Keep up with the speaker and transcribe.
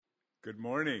Good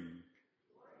morning.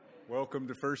 Welcome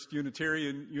to First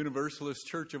Unitarian Universalist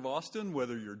Church of Austin,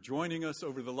 whether you're joining us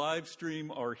over the live stream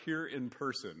or here in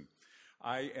person.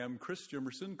 I am Chris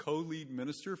Jimmerson, co-lead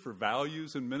minister for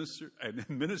values and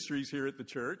ministries here at the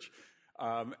church,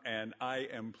 and I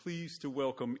am pleased to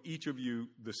welcome each of you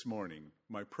this morning.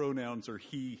 My pronouns are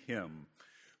he, him.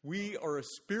 We are a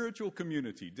spiritual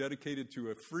community dedicated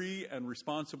to a free and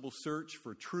responsible search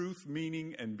for truth,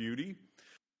 meaning, and beauty.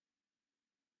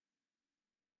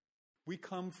 We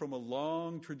come from a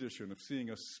long tradition of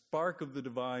seeing a spark of the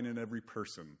divine in every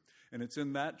person. And it's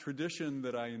in that tradition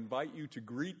that I invite you to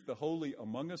greet the holy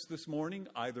among us this morning,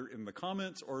 either in the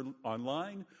comments or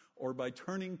online, or by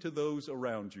turning to those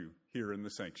around you here in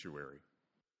the sanctuary.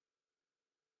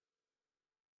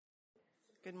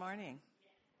 Good morning.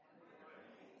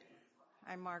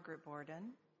 I'm Margaret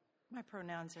Borden. My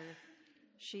pronouns are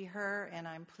she, her, and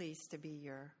I'm pleased to be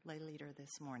your lay leader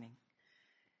this morning.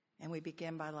 And we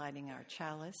begin by lighting our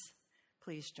chalice.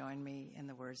 Please join me in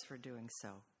the words for doing so.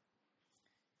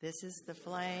 This is the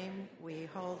flame we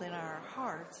hold in our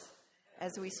hearts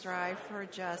as we strive for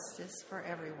justice for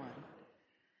everyone.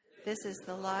 This is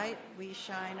the light we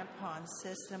shine upon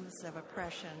systems of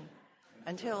oppression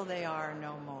until they are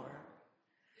no more.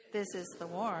 This is the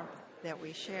warmth that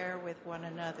we share with one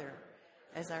another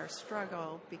as our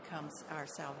struggle becomes our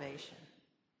salvation.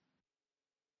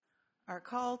 Our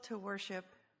call to worship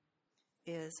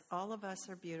is All of Us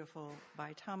Are Beautiful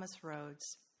by Thomas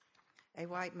Rhodes, a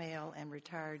white male and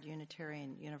retired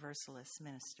Unitarian Universalist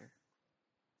minister.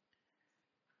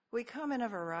 We come in a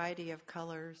variety of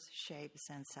colors, shapes,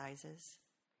 and sizes.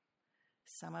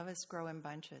 Some of us grow in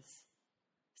bunches.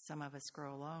 Some of us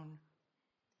grow alone.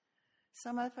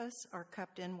 Some of us are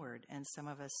cupped inward, and some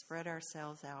of us spread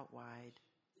ourselves out wide.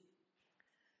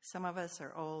 Some of us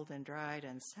are old and dried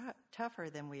and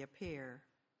tougher than we appear.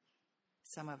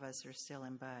 Some of us are still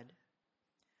in bud.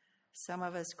 Some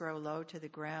of us grow low to the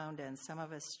ground, and some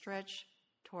of us stretch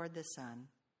toward the sun.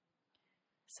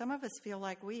 Some of us feel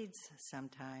like weeds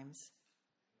sometimes.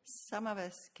 Some of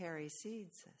us carry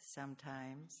seeds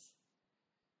sometimes.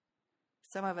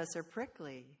 Some of us are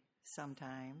prickly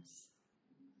sometimes.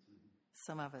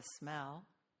 Some of us smell,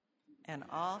 and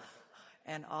all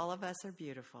of us are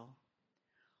beautiful.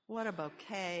 What a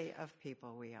bouquet of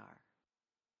people we are.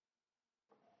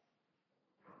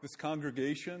 This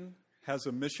congregation has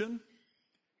a mission.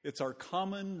 It's our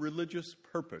common religious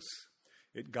purpose.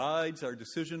 It guides our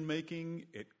decision-making.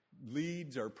 It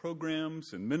leads our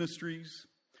programs and ministries.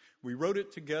 We wrote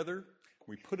it together.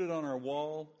 We put it on our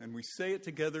wall, and we say it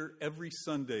together every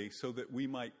Sunday so that we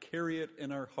might carry it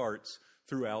in our hearts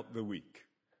throughout the week.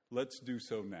 Let's do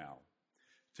so now.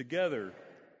 Together,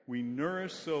 we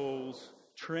nourish souls,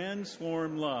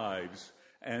 transform lives,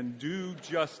 and do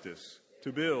justice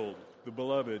to build the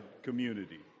beloved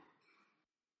community.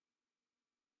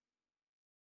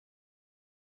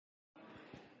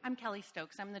 I'm Kelly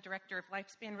Stokes. I'm the Director of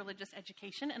Lifespan Religious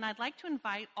Education, and I'd like to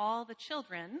invite all the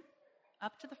children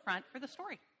up to the front for the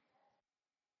story.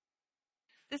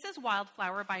 This is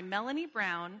Wildflower by Melanie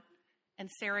Brown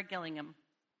and Sarah Gillingham.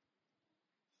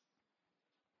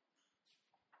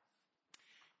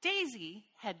 Daisy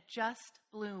had just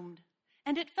bloomed,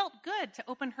 and it felt good to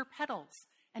open her petals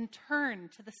and turn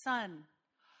to the sun.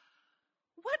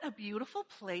 "What a beautiful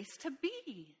place to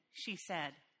be," she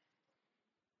said.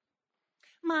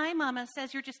 "My mama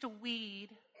says you're just a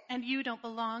weed, and you don't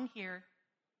belong here,"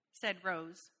 said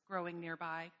Rose, growing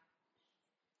nearby.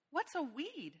 "What's a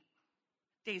weed?"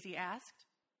 Daisy asked.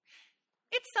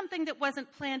 "It's something that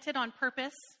wasn't planted on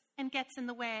purpose and gets in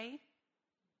the way,"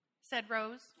 said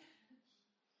Rose.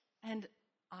 "And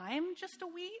I'm just a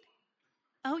weed?"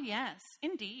 "Oh, yes,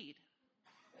 indeed."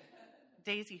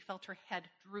 Daisy felt her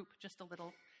head droop just a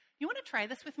little. "You want to try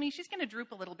this with me?" She's going to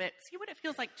droop a little bit. See what it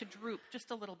feels like to droop just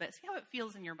a little bit. See how it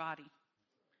feels in your body.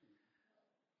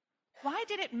 Why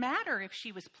did it matter if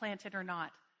she was planted or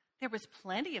not? There was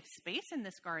plenty of space in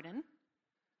this garden.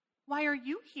 "Why are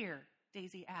you here?"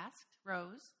 Daisy asked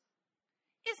Rose.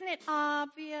 "Isn't it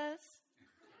obvious?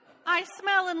 I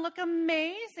smell and look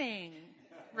amazing,"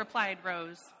 replied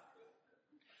Rose.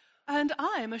 "And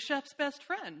I'm a chef's best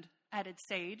friend," added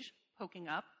Sage, poking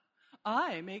up.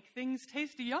 "I make things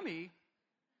taste yummy."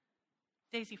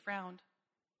 Daisy frowned.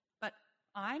 "But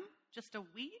I'm just a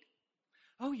weed?"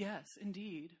 "Oh, yes,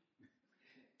 indeed."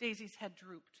 Daisy's head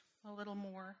drooped a little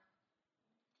more.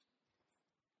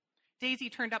 Daisy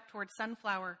turned up toward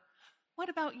Sunflower. "What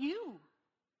about you?"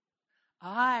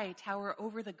 "I tower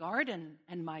over the garden,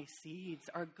 and my seeds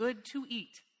are good to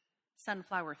eat."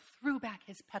 Sunflower threw back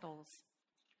his petals.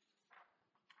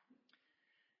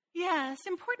 Yes,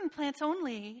 important plants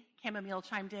only, Chamomile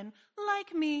chimed in.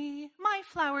 Like me, my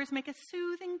flowers make a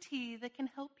soothing tea that can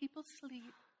help people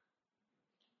sleep.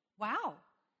 Wow,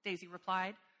 Daisy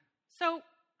replied. So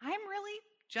I'm really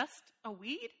just a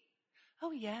weed?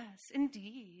 Oh, yes,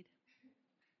 indeed.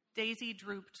 Daisy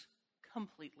drooped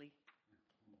completely.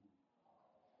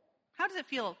 How does it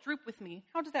feel? Droop with me.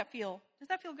 How does that feel? Does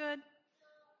that feel good?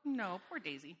 No, poor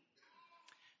Daisy.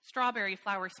 Strawberry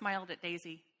Flower smiled at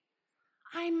Daisy.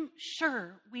 I'm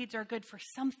sure weeds are good for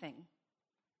something.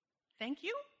 Thank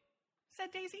you,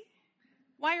 said Daisy.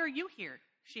 Why are you here?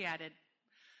 She added.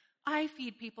 I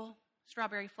feed people,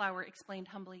 Strawberry Flower explained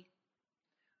humbly.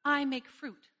 I make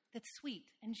fruit that's sweet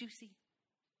and juicy.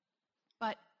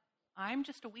 But I'm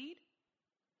just a weed?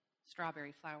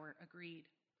 Strawberry Flower agreed.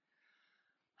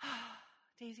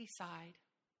 Daisy sighed.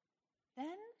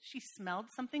 Then she smelled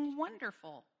something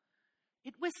wonderful.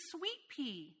 It was sweet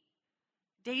pea.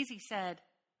 Daisy said,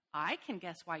 I can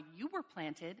guess why you were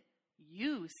planted.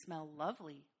 You smell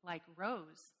lovely, like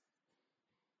rose.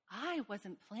 I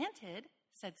wasn't planted,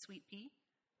 said Sweet Pea.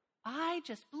 I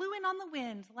just blew in on the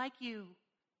wind, like you.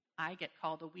 I get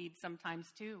called a weed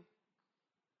sometimes, too.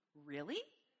 Really?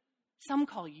 Some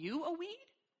call you a weed?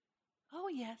 Oh,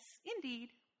 yes, indeed.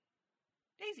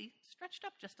 Daisy stretched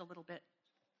up just a little bit.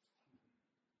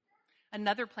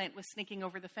 Another plant was sneaking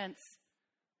over the fence.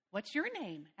 What's your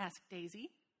name? Asked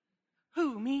Daisy.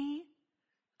 Who, me?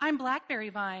 I'm Blackberry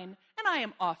Vine, and I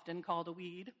am often called a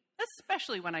weed,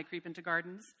 especially when I creep into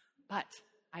gardens. But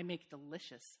I make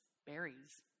delicious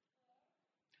berries.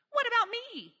 What about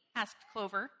me? Asked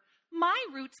Clover. My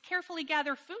roots carefully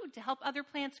gather food to help other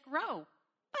plants grow,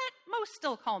 but most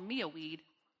still call me a weed.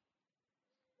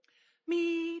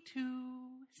 Me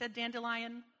too, said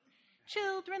Dandelion.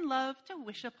 Children love to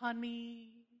wish upon me,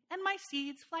 and my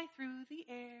seeds fly through the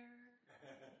air.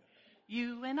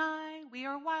 You and I, we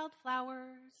are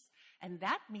wildflowers, and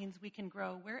that means we can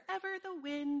grow wherever the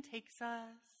wind takes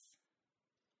us.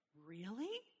 Really?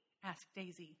 Asked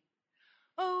Daisy.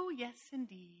 Oh, yes,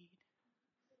 indeed.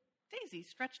 Daisy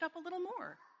stretched up a little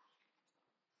more.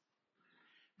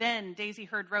 Then Daisy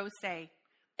heard Rose say,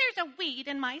 There's a weed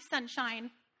in my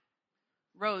sunshine.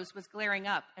 Rose was glaring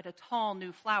up at a tall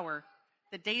new flower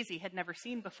that Daisy had never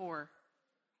seen before.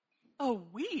 A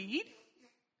weed?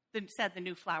 Said the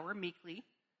new flower meekly.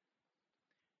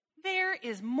 There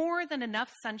is more than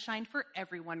enough sunshine for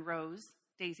everyone, Rose,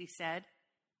 Daisy said.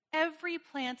 Every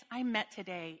plant I met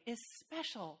today is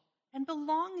special and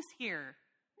belongs here,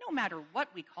 no matter what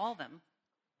we call them.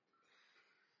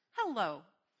 Hello,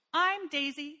 I'm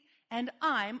Daisy, and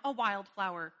I'm a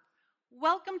wildflower.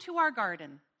 Welcome to our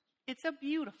garden. It's a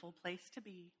beautiful place to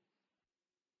be.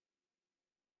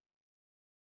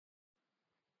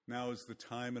 Now is the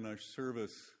time in our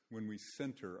service when we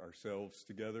center ourselves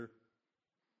together.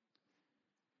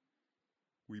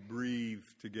 We breathe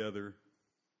together.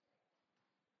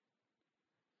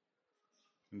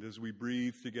 And as we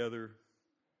breathe together,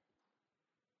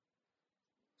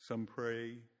 some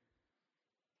pray,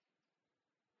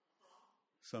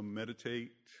 some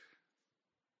meditate,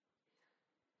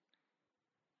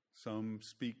 some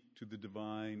speak to the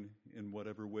divine in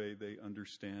whatever way they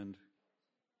understand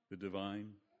the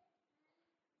divine.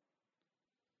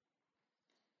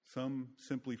 Some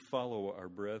simply follow our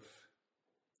breath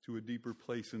to a deeper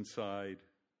place inside,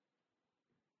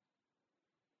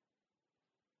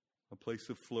 a place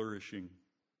of flourishing,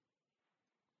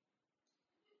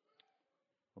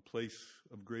 a place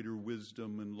of greater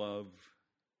wisdom and love,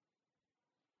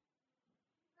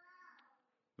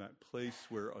 that place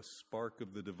where a spark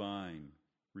of the divine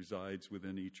resides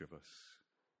within each of us.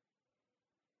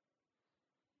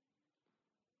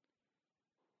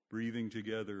 Breathing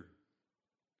together,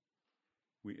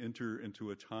 we enter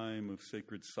into a time of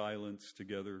sacred silence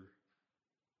together,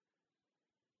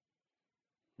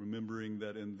 remembering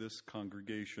that in this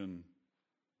congregation,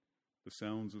 the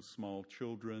sounds of small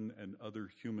children and other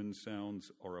human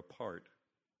sounds are a part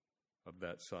of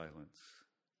that silence.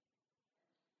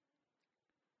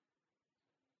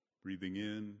 Breathing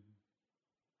in,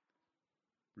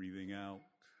 breathing out,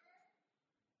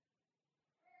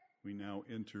 we now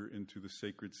enter into the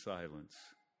sacred silence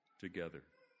together.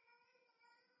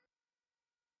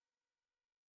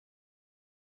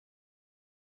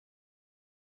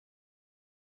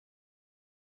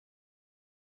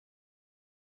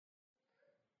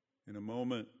 In a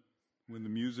moment, when the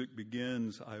music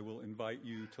begins, I will invite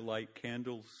you to light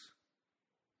candles.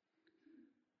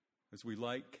 As we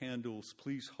light candles,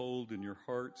 please hold in your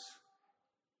hearts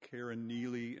Karen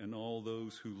Neely and all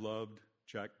those who loved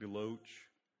Jack DeLoach,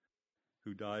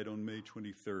 who died on May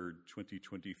 23rd,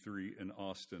 2023 in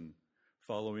Austin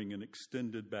following an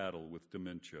extended battle with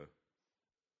dementia.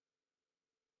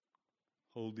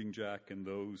 Holding Jack and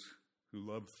those who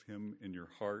love him in your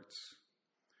hearts,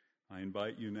 I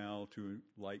invite you now to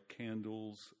light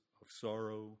candles of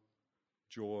sorrow,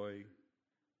 joy,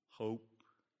 hope,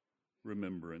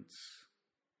 remembrance,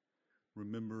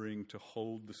 remembering to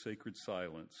hold the sacred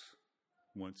silence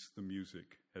once the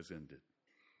music has ended.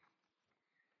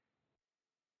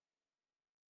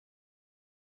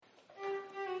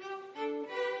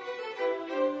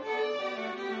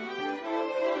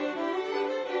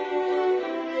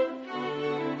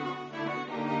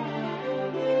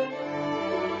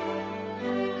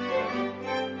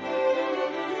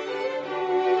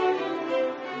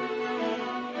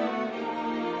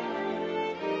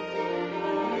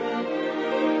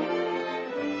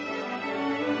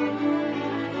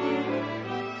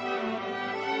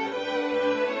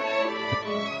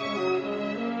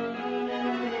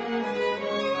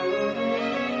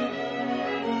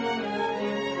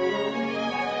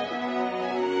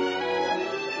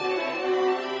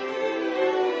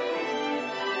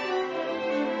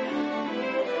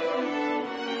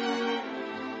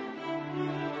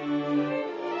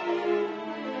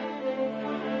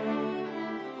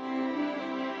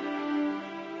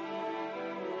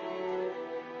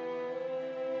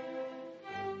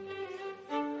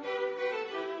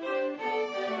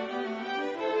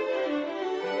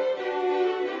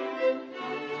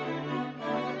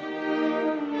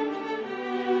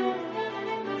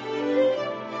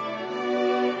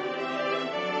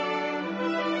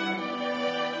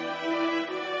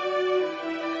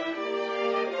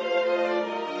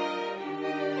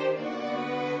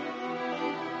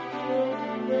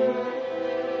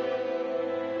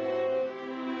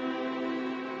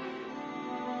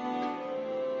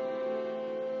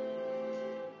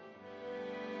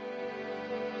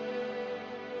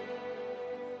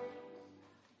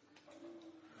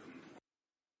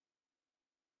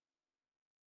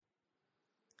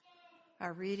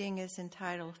 Our reading is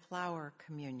entitled Flower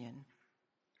Communion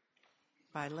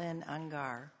by Lynn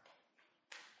Ungar,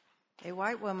 a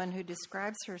white woman who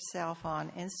describes herself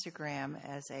on Instagram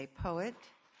as a poet,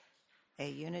 a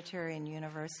Unitarian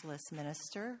Universalist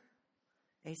minister,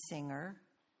 a singer,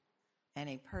 and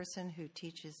a person who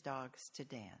teaches dogs to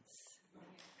dance.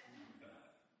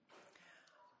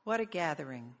 What a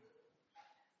gathering.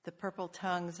 The purple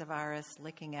tongues of iris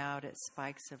licking out at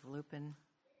spikes of lupin,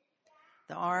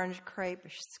 the orange crepe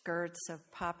skirts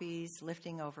of poppies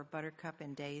lifting over buttercup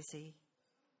and daisy.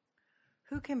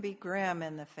 Who can be grim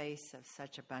in the face of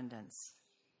such abundance?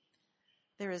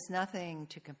 There is nothing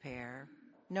to compare,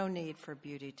 no need for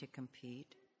beauty to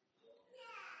compete.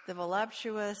 The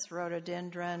voluptuous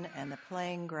rhododendron and the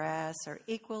plain grass are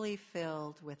equally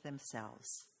filled with themselves,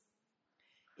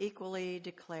 equally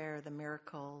declare the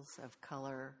miracles of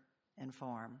color and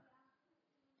form.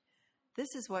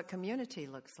 This is what community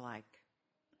looks like.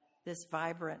 This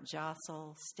vibrant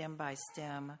jostle, stem by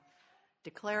stem,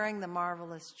 declaring the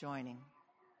marvelous joining.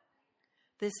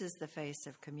 This is the face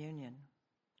of communion,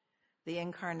 the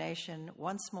incarnation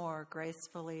once more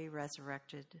gracefully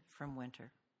resurrected from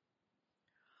winter.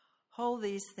 Hold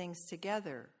these things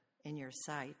together in your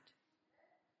sight: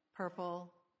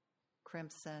 purple,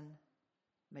 crimson,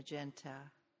 magenta,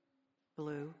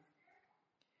 blue.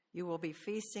 You will be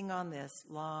feasting on this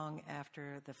long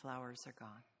after the flowers are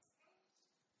gone.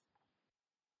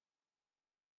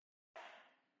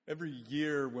 Every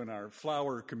year when our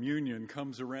flower communion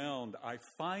comes around, I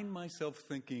find myself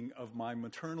thinking of my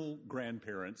maternal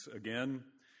grandparents again.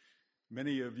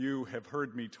 Many of you have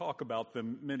heard me talk about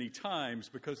them many times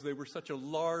because they were such a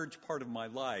large part of my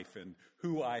life and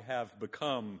who I have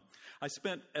become. I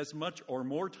spent as much or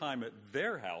more time at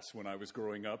their house when I was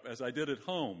growing up as I did at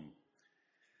home.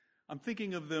 I'm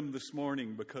thinking of them this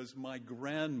morning because my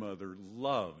grandmother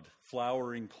loved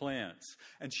flowering plants,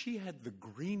 and she had the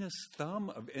greenest thumb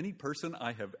of any person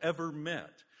I have ever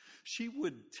met. She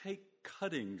would take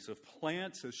cuttings of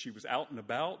plants as she was out and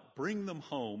about, bring them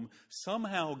home,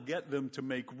 somehow get them to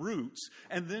make roots,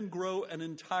 and then grow an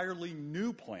entirely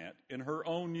new plant in her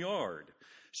own yard.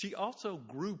 She also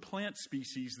grew plant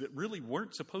species that really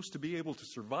weren't supposed to be able to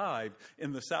survive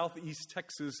in the southeast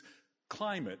Texas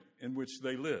climate in which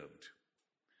they lived.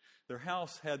 Their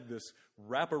house had this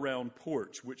wraparound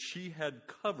porch, which she had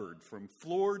covered from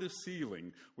floor to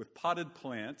ceiling with potted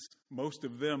plants, most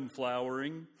of them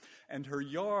flowering, and her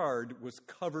yard was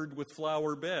covered with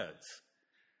flower beds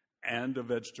and a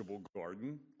vegetable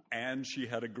garden, and she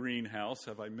had a greenhouse.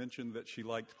 Have I mentioned that she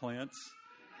liked plants?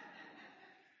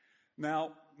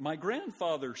 Now, my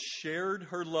grandfather shared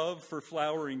her love for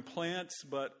flowering plants,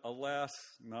 but alas,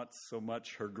 not so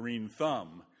much her green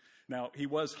thumb. Now, he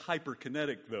was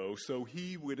hyperkinetic, though, so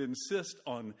he would insist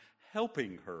on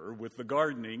helping her with the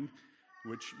gardening,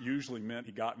 which usually meant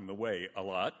he got in the way a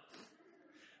lot.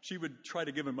 She would try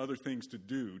to give him other things to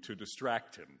do to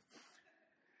distract him.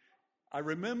 I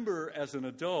remember as an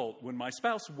adult, when my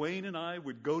spouse Wayne and I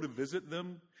would go to visit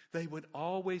them, they would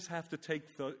always have to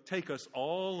take us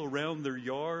all around their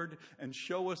yard and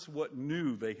show us what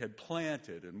new they had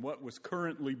planted and what was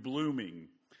currently blooming.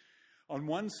 On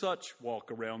one such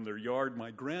walk around their yard,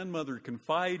 my grandmother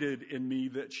confided in me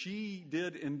that she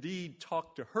did indeed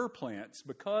talk to her plants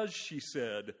because, she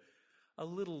said, a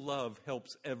little love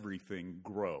helps everything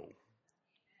grow.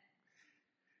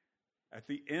 At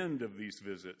the end of these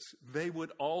visits, they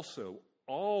would also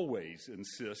always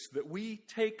insist that we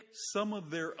take some of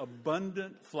their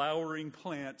abundant flowering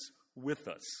plants with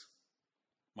us.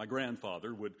 My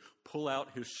grandfather would pull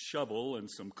out his shovel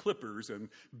and some clippers and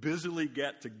busily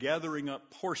get to gathering up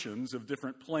portions of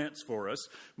different plants for us,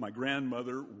 my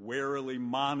grandmother warily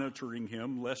monitoring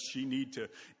him lest she need to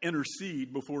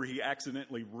intercede before he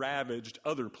accidentally ravaged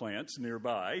other plants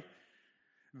nearby.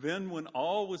 Then, when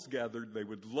all was gathered, they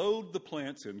would load the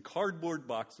plants in cardboard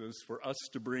boxes for us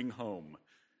to bring home.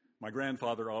 My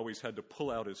grandfather always had to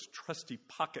pull out his trusty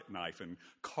pocket knife and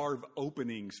carve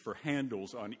openings for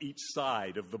handles on each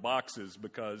side of the boxes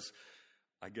because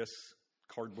I guess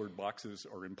cardboard boxes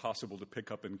are impossible to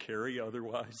pick up and carry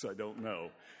otherwise. I don't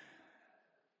know.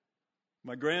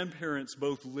 My grandparents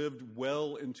both lived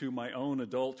well into my own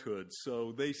adulthood,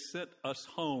 so they sent us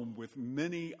home with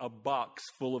many a box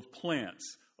full of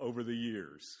plants over the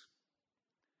years.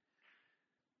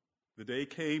 The day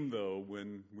came, though,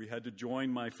 when we had to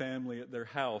join my family at their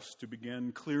house to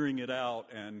begin clearing it out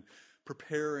and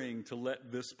preparing to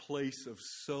let this place of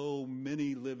so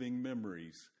many living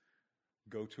memories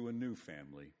go to a new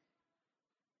family.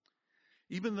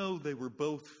 Even though they were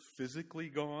both physically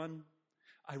gone,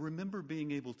 I remember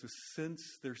being able to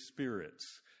sense their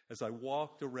spirits as I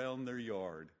walked around their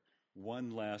yard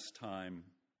one last time.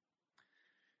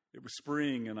 It was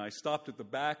spring, and I stopped at the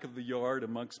back of the yard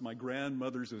amongst my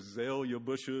grandmother's azalea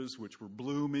bushes, which were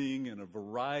blooming in a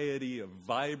variety of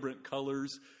vibrant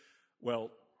colors.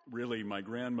 Well, really, my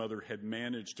grandmother had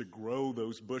managed to grow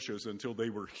those bushes until they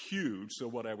were huge, so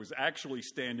what I was actually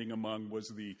standing among was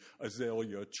the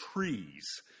azalea trees.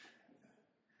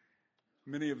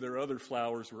 Many of their other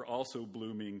flowers were also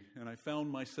blooming, and I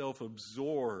found myself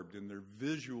absorbed in their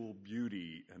visual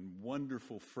beauty and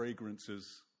wonderful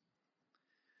fragrances.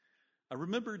 I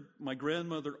remembered my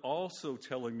grandmother also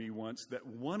telling me once that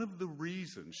one of the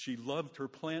reasons she loved her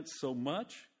plants so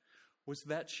much was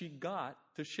that she got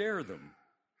to share them.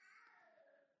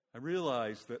 I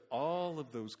realized that all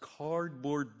of those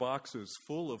cardboard boxes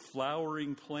full of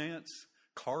flowering plants,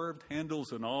 carved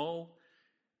handles and all,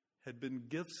 had been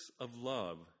gifts of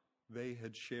love they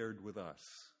had shared with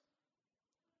us.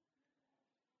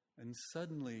 And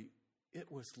suddenly, it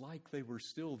was like they were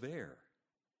still there.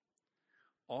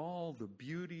 All the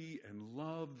beauty and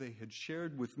love they had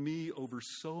shared with me over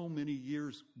so many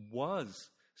years was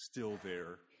still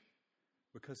there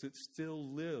because it still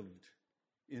lived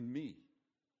in me.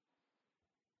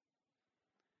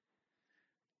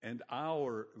 And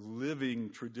our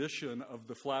living tradition of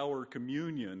the flower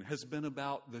communion has been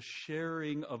about the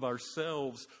sharing of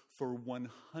ourselves for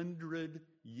 100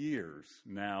 years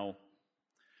now.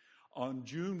 On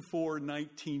June 4,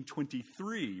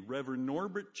 1923, Reverend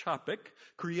Norbert Čapek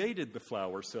created the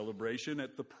flower celebration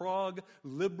at the Prague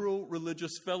Liberal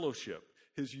Religious Fellowship,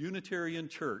 his Unitarian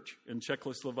church in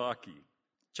Czechoslovakia.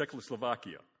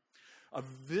 A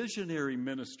visionary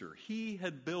minister, he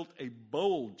had built a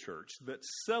bold church that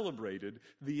celebrated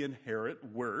the inherent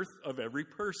worth of every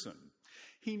person.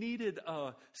 He needed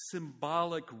a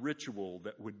symbolic ritual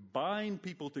that would bind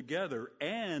people together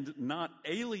and not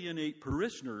alienate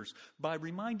parishioners by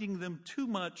reminding them too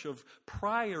much of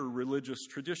prior religious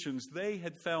traditions they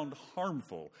had found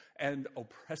harmful and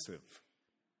oppressive.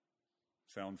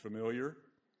 Sound familiar?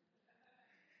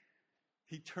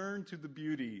 He turned to the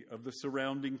beauty of the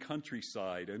surrounding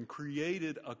countryside and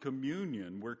created a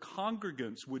communion where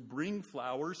congregants would bring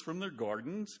flowers from their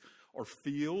gardens or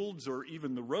fields or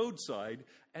even the roadside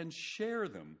and share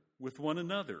them with one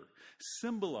another,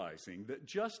 symbolizing that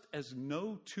just as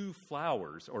no two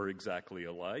flowers are exactly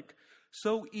alike,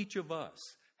 so each of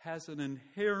us has an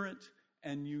inherent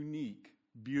and unique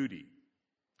beauty.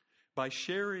 By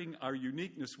sharing our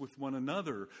uniqueness with one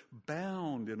another,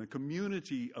 bound in a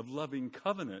community of loving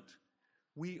covenant,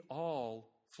 we all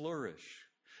flourish.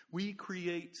 We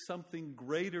create something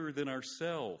greater than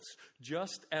ourselves,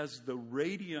 just as the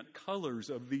radiant colors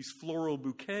of these floral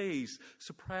bouquets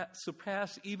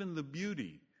surpass even the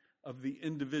beauty of the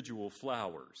individual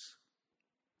flowers.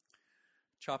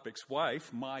 Chopik's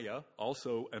wife, Maya,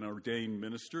 also an ordained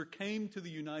minister, came to the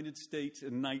United States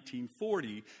in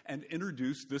 1940 and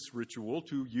introduced this ritual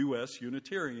to U.S.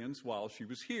 Unitarians while she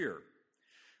was here.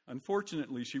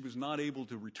 Unfortunately, she was not able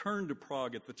to return to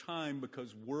Prague at the time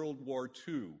because World War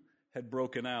II had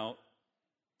broken out.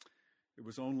 It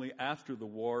was only after the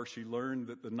war she learned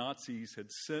that the Nazis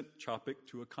had sent Chopik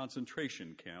to a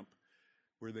concentration camp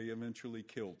where they eventually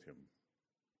killed him.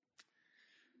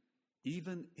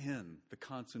 Even in the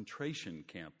concentration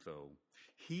camp, though,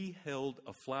 he held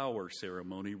a flower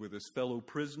ceremony with his fellow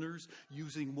prisoners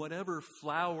using whatever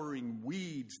flowering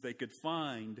weeds they could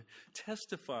find,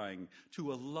 testifying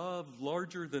to a love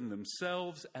larger than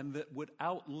themselves and that would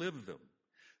outlive them,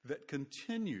 that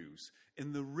continues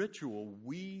in the ritual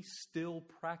we still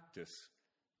practice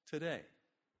today.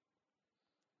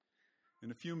 In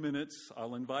a few minutes,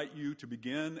 I'll invite you to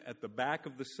begin at the back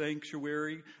of the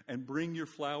sanctuary and bring your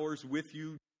flowers with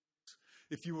you.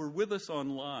 If you were with us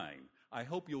online, I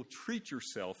hope you'll treat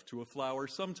yourself to a flower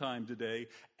sometime today,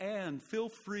 and feel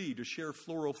free to share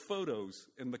floral photos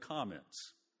in the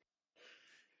comments.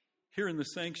 Here in the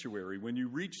sanctuary, when you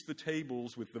reach the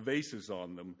tables with the vases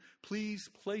on them, please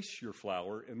place your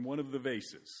flower in one of the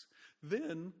vases.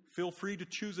 Then feel free to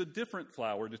choose a different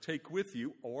flower to take with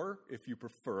you, or, if you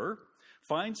prefer,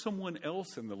 find someone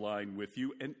else in the line with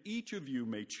you, and each of you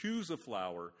may choose a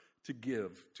flower to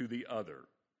give to the other.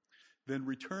 Then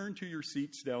return to your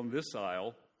seats down this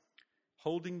aisle,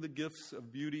 holding the gifts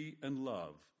of beauty and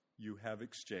love you have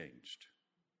exchanged.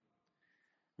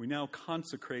 We now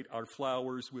consecrate our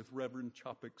flowers with Reverend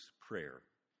Chopik's prayer.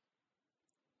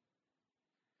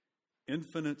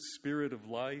 Infinite Spirit of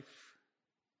life,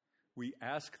 we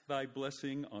ask thy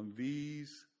blessing on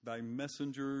these, thy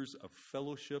messengers of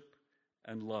fellowship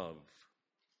and love.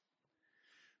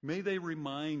 May they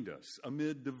remind us,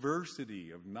 amid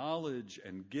diversity of knowledge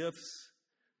and gifts,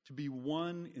 to be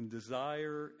one in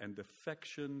desire and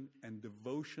affection and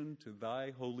devotion to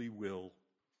thy holy will.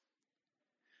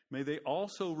 May they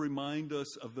also remind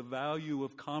us of the value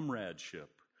of comradeship,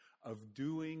 of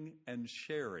doing and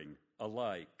sharing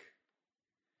alike.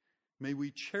 May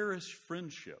we cherish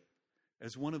friendship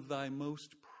as one of thy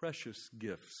most precious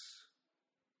gifts.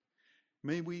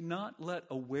 May we not let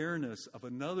awareness of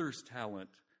another's talent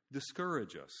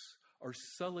discourage us or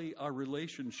sully our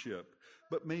relationship,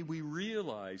 but may we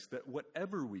realize that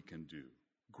whatever we can do,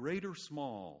 great or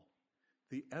small,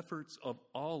 the efforts of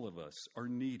all of us are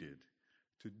needed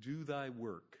to do thy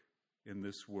work in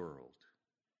this world.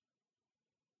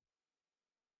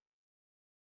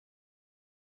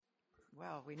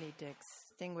 Well, we need to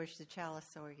extinguish the chalice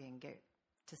so we can get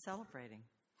to celebrating.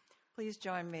 Please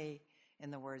join me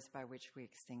in the words by which we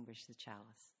extinguish the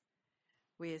chalice.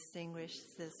 We extinguish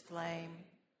this flame,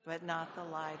 but not the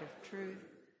light of truth,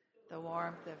 the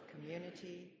warmth of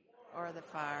community, or the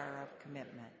fire of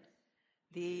commitment.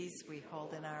 These we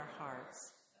hold in our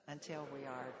hearts until we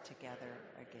are together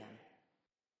again.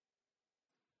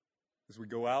 As we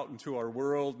go out into our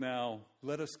world now,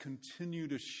 let us continue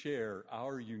to share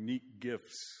our unique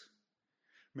gifts.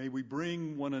 May we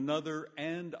bring one another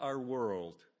and our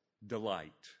world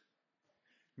delight.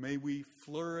 May we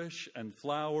flourish and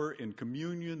flower in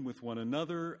communion with one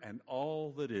another and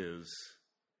all that is.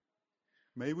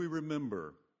 May we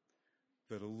remember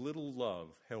that a little love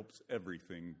helps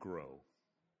everything grow.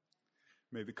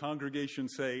 May the congregation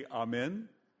say amen,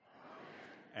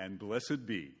 and blessed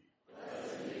be.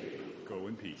 Go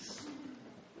in peace.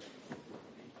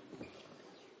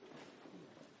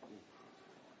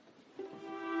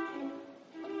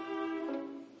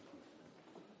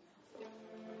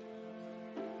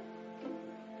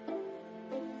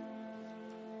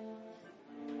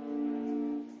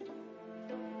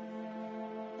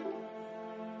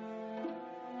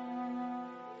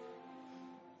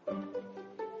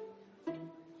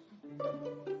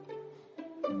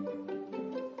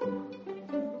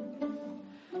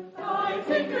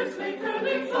 Fingers make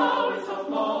curling flowers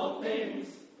of all things.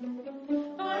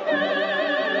 My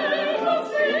hand will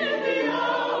sing the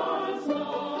hours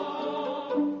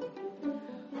long.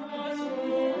 As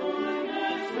long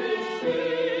as we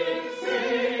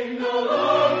sing the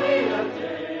lonelier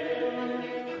day.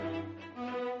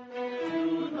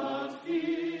 Do not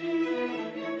fear.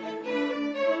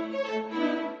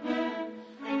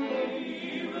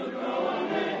 We will go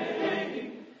away.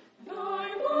 Thy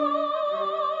word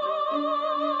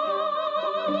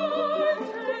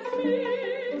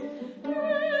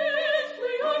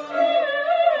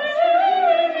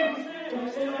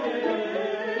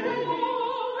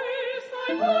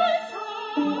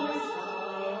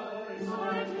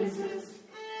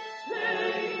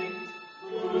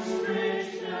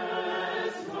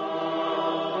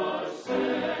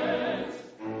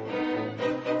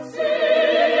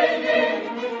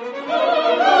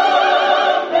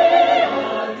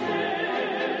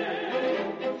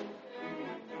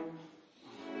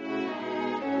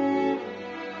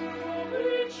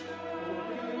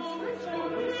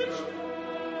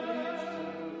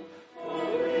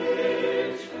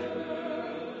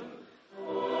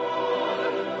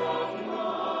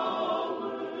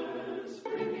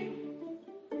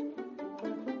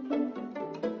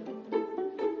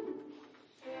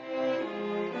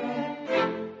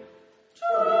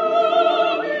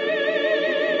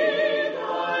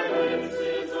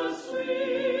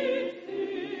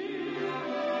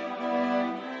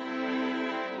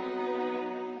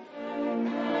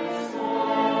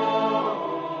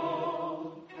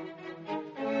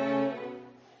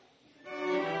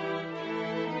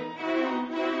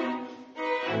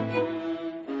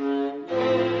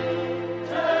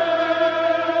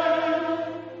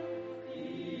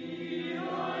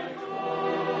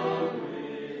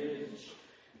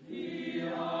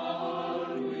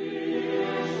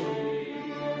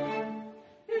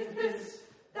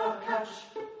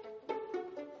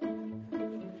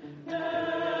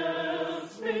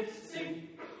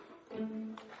sing.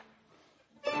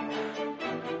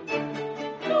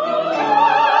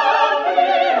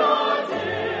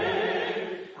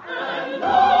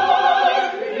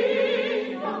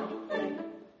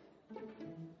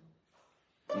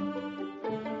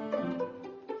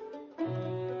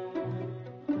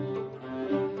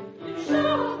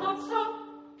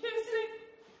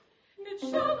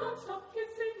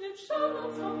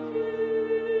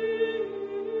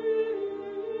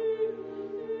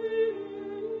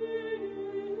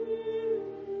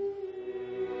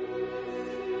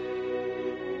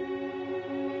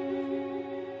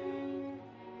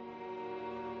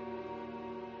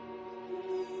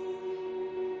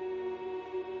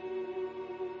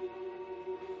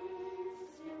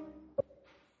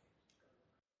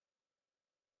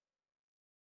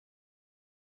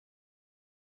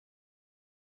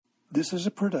 This is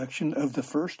a production of the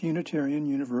First Unitarian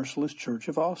Universalist Church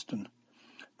of Austin.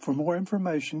 For more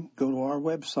information, go to our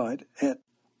website at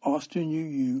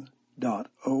austinuu.org.